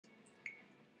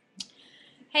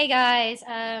Hey guys,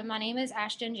 my name is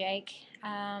Ashton Jake.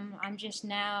 I'm just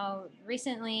now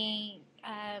recently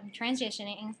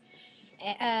transitioning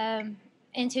um,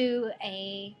 into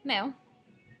a male.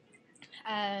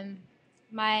 Um,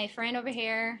 my friend over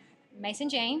here, Mason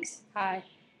James, Hi.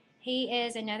 he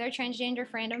is another transgender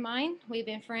friend of mine. We've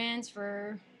been friends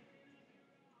for,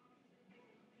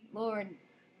 Lord,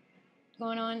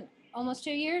 going on almost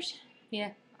 2 years.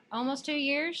 Yeah. Almost 2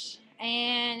 years.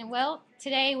 And well,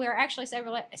 today we're actually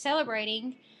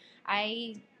celebrating.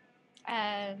 I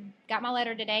got my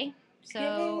letter today,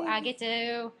 so Yay. I get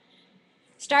to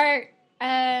start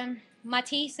my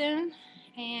tea soon,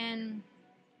 and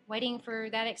waiting for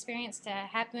that experience to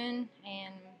happen.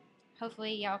 And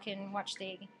hopefully, y'all can watch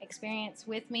the experience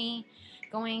with me,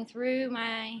 going through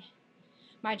my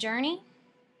journey.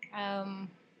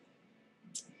 Um,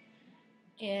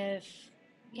 if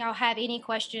y'all have any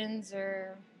questions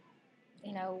or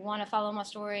want to follow my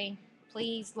story,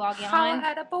 please log Holla on.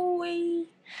 at a boy.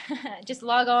 Just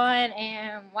log on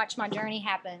and watch my journey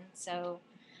happen. So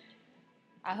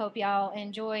I hope y'all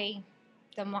enjoy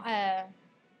the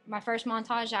my first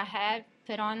montage I had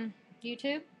put on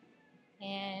YouTube,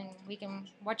 and we can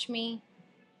watch me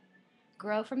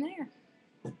grow from there.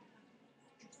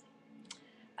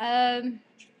 Um,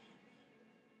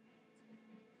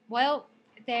 well,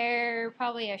 there are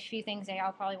probably a few things that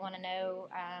y'all probably want to know.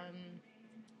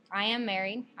 I am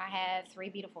married. I have three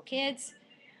beautiful kids,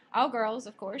 all girls,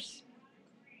 of course.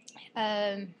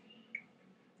 Um,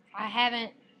 I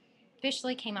haven't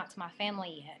officially came out to my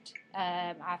family yet.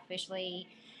 I officially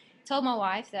told my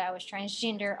wife that I was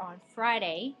transgender on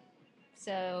Friday.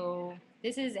 So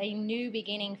this is a new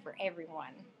beginning for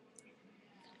everyone.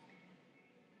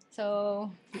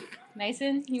 So,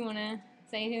 Mason, you want to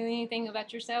say anything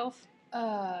about yourself?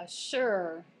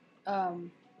 Sure.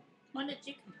 Um, When did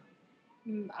you come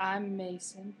I'm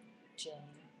Mason James.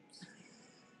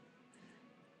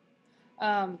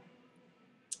 Um,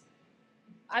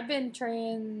 I've been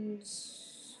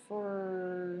trans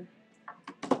for.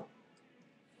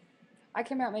 I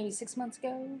came out maybe 6 months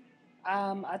ago.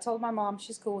 I told my mom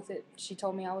she's cool with it. She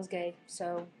told me I was gay,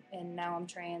 so and now I'm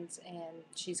trans and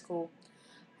she's cool.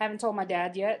 Haven't told my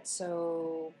dad yet,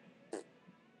 so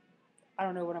I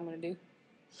don't know what I'm gonna do.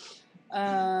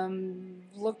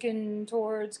 Looking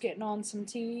towards getting on some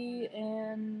tea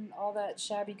and all that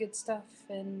shabby good stuff.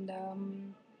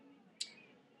 And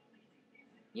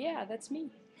yeah, that's me.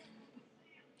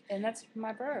 And that's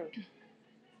my bro.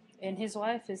 And his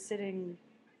wife is sitting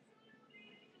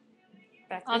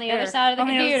back On the there other side of the on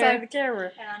the other side of computer. the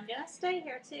camera. And I'm gonna stay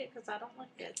here too because I don't look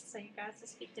good. So you guys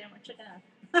just keep doing what you're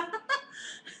doing.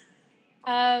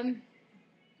 Um,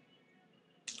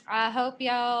 I hope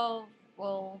y'all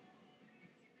will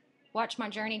watch my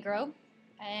journey grow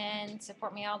and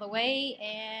support me all the way,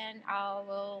 and I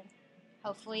will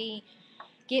hopefully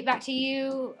get back to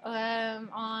you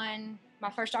on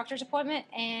my first doctor's appointment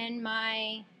and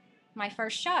my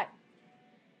first shot.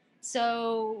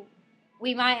 So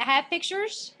we might have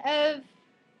pictures of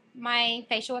my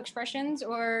facial expressions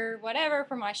or whatever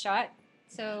for my shot.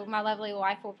 So my lovely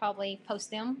wife will probably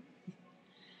post them.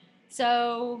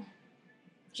 So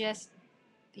just,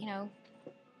 you know,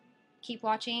 keep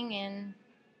watching and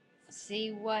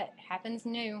see what happens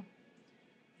new.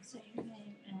 So your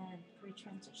name and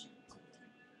pre-transition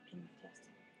in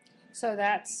testing. So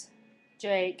that's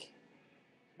Jake.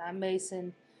 I'm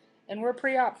Mason. And we're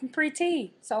pre-op and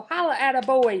pre-T. So holla at a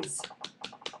boys.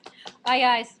 Bye,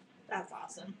 guys. That's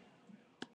awesome.